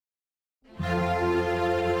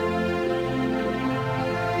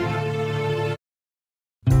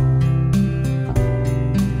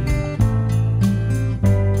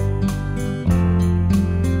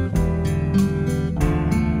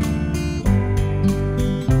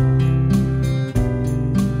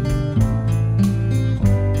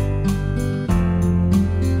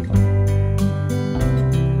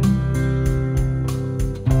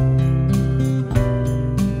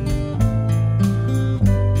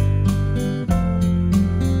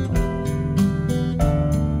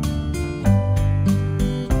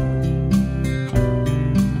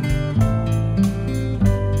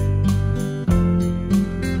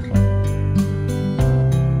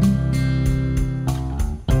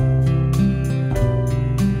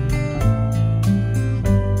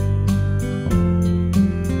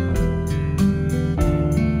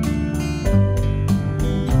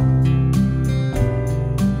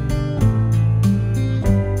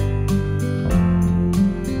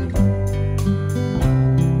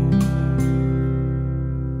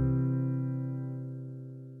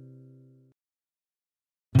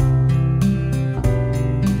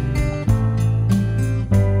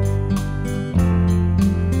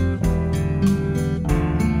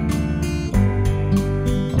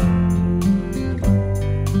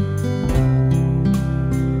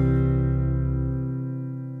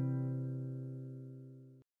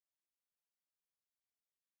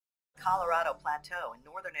Colorado Plateau in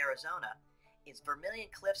northern Arizona is Vermilion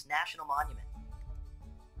Cliffs National Monument.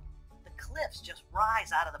 The cliffs just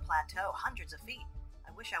rise out of the plateau hundreds of feet.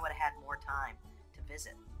 I wish I would have had more time to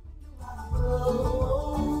visit.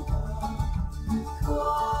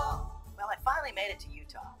 Well, I finally made it to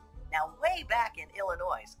Utah. Now, way back in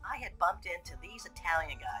Illinois, I had bumped into these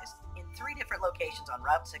Italian guys in 3 different locations on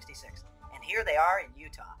Route 66, and here they are in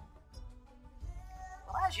Utah.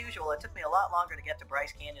 Well, as usual, it took me a lot longer to get to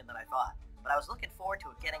Bryce Canyon than I thought, but I was looking forward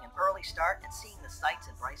to getting an early start and seeing the sights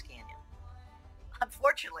in Bryce Canyon.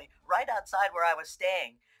 Unfortunately, right outside where I was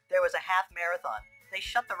staying, there was a half marathon. They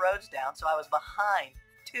shut the roads down, so I was behind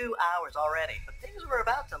 2 hours already, but things were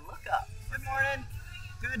about to look up. Good morning.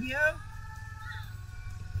 Good, you?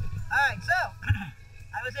 Alright, so,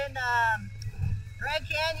 I was in Grand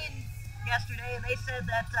Canyon yesterday, and they said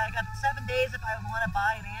that I got 7 days if I want to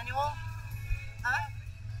buy an annual.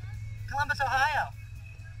 Columbus, Ohio.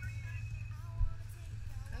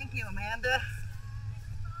 Thank you, Amanda.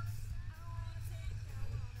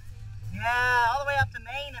 Yeah, all the way up to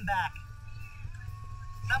Maine and back.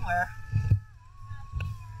 Somewhere.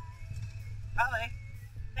 Probably.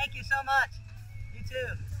 Thank you so much. You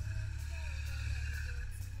too.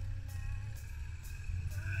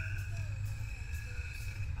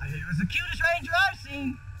 It was the cutest ranger I've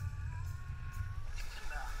seen.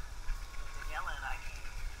 Daniela and I came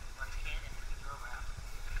to Bryce Canyon and we drove around and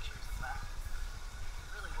took pictures of that.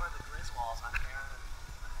 Really were the Griswolds on there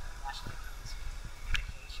and Ashley Coon's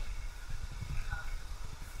vacation.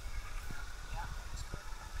 Yeah, it was good.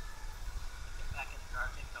 Get back in the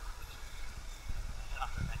car, take a couple pictures, and head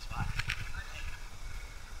off to the next spot. We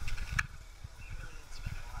really didn't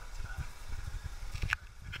spend a lot of time.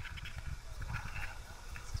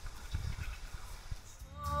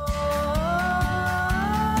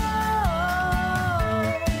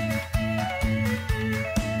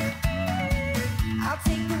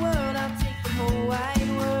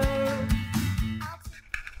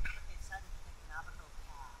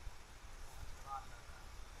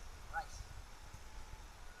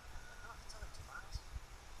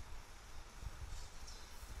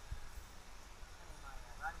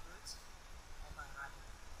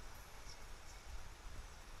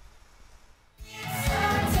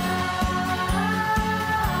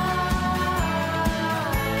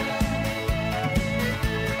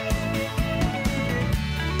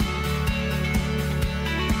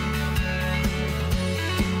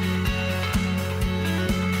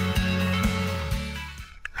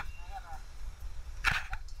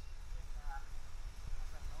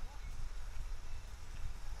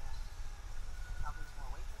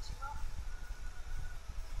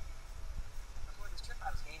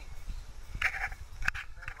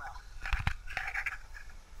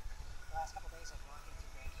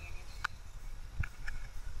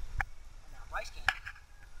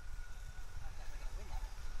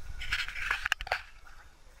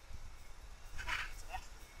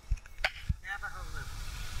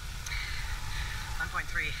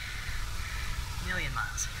 Million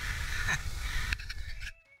miles.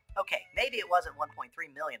 Okay, maybe it wasn't 1.3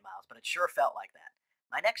 million miles, but it sure felt like that.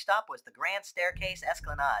 My next stop was the Grand Staircase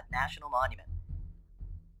Esplanade National Monument.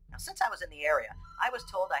 Now, since I was in the area, I was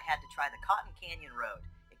told I had to try the Cotton Canyon Road.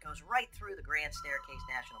 It goes right through the Grand Staircase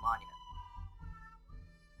National Monument.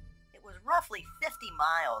 It was roughly 50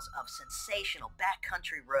 miles of sensational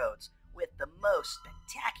backcountry roads with the most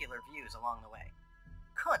spectacular views along the way.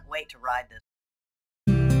 Couldn't wait to ride this.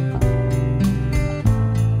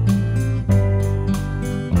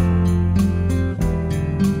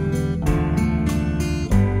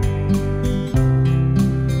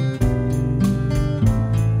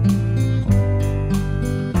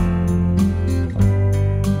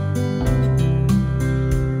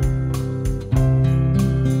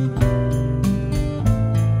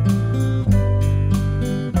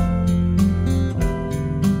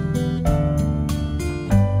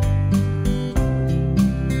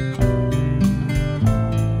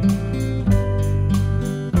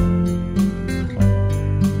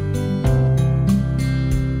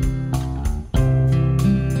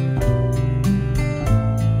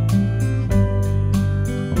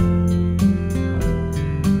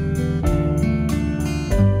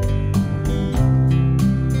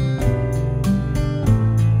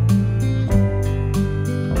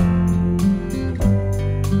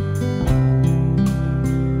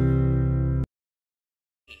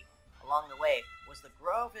 Along the way was the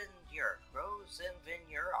Grosenvineur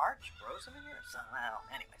Arch? Grosenvineur?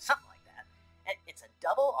 Anyway, something like that. It's a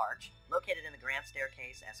double arch located in the Grand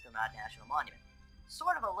Staircase Esplanade National Monument.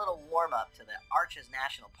 Sort of a little warm-up to the Arches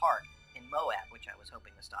National Park in Moab, which I was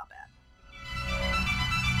hoping to stop at.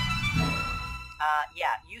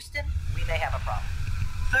 Yeah, Houston, we may have a problem.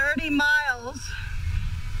 30 miles.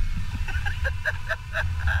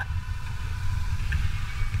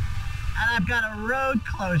 And I've got a road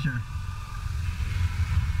closure.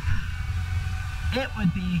 It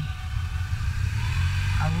would be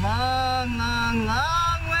a long, long,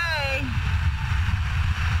 long way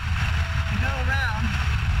to go around.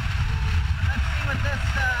 Let's see what this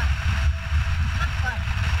looks like.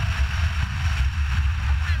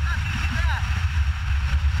 Hopefully it's not too bad.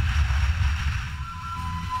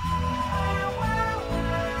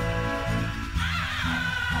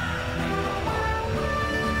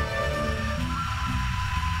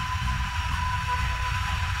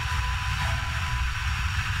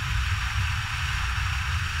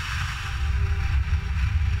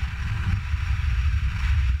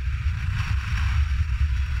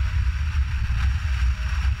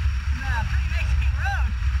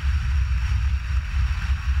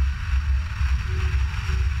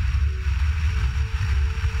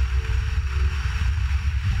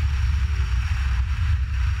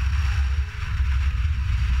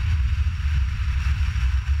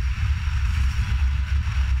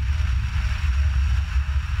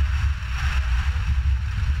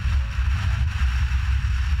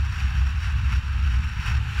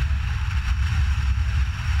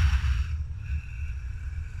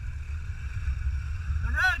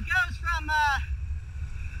 Goes from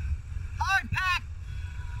hard packed,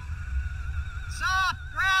 soft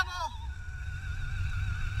gravel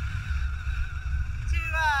to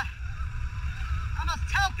almost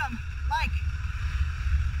talcum like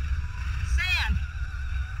sand,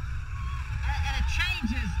 and it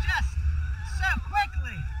changes just so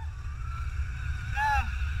quickly. So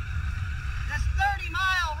this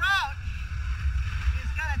 30-mile route is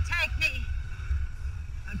going to take me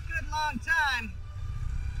a good long time.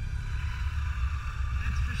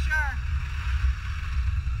 For sure.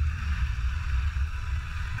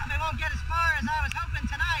 Probably won't get as far as I was hoping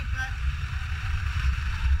tonight, but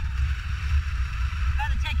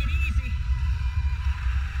gotta take it easy.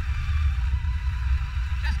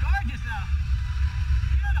 Just gorgeous though.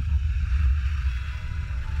 Beautiful.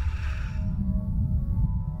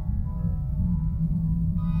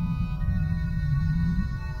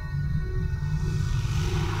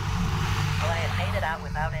 Well, I had made it out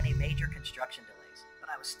without any major construction delays.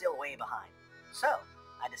 I was still way behind. So,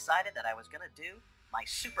 I decided that I was going to do my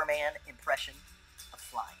Superman impression of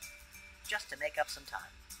flying, just to make up some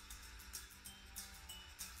time.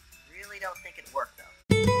 Really don't think it worked, though.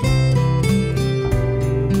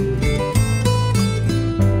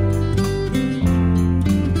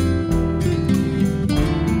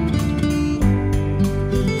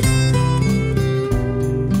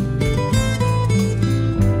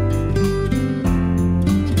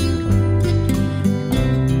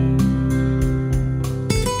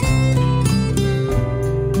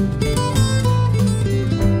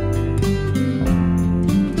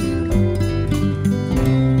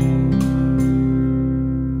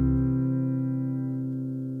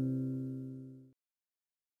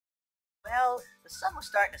 Well, the sun was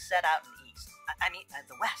starting to set out in the east.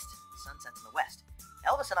 The west. The sun sets in the west.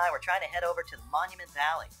 Elvis and I were trying to head over to the Monument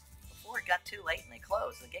Valley before it got too late and they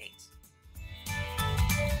closed the gates.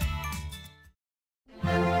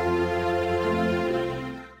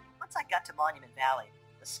 Once I got to Monument Valley,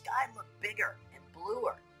 the sky looked bigger and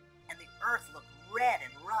bluer, and the earth looked red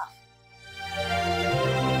and rough.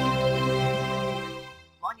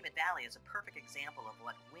 Monument Valley is a perfect example of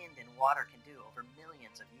what wind and water can do over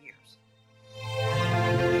millions of years.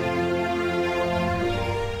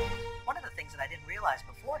 One of the things that I didn't realize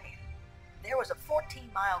beforehand, there was a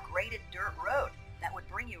 14-mile graded dirt road that would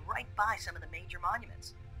bring you right by some of the major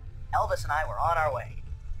monuments. Elvis and I were on our way.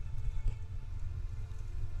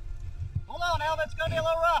 Hold on, Elvis, it's gonna be a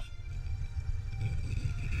little rough.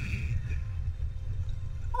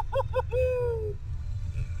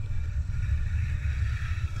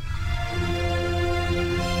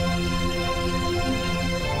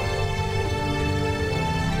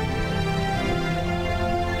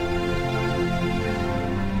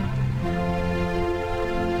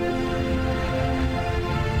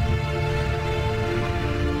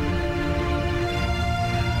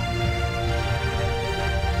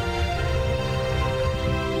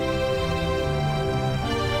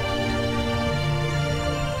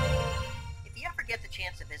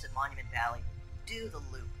 To visit Monument Valley, do the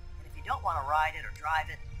loop. And if you don't want to ride it or drive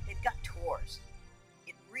it, they've got tours.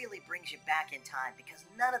 It really brings you back in time because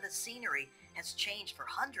none of the scenery has changed for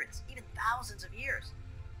hundreds, even thousands of years.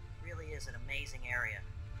 It really is an amazing area.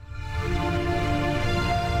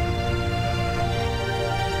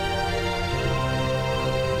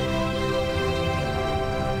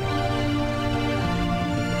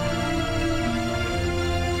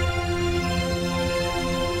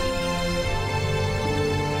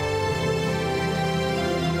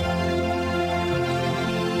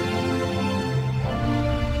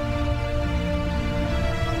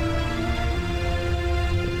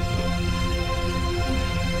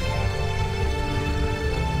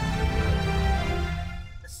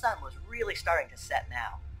 starting to set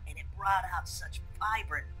now, and it brought out such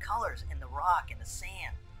vibrant colors in the rock and the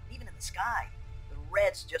sand, even in the sky. The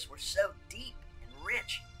reds just were so deep and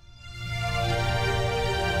rich.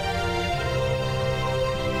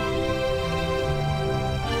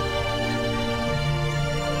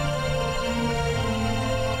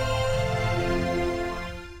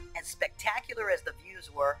 As spectacular as the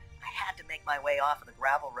views were, I had to make my way off of the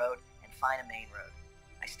gravel road and find a main road.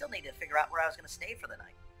 I still needed to figure out where I was going to stay for the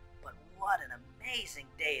night. But what an amazing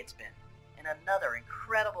day it's been, and another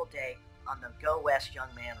incredible day on the Go West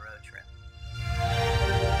Young Man road trip.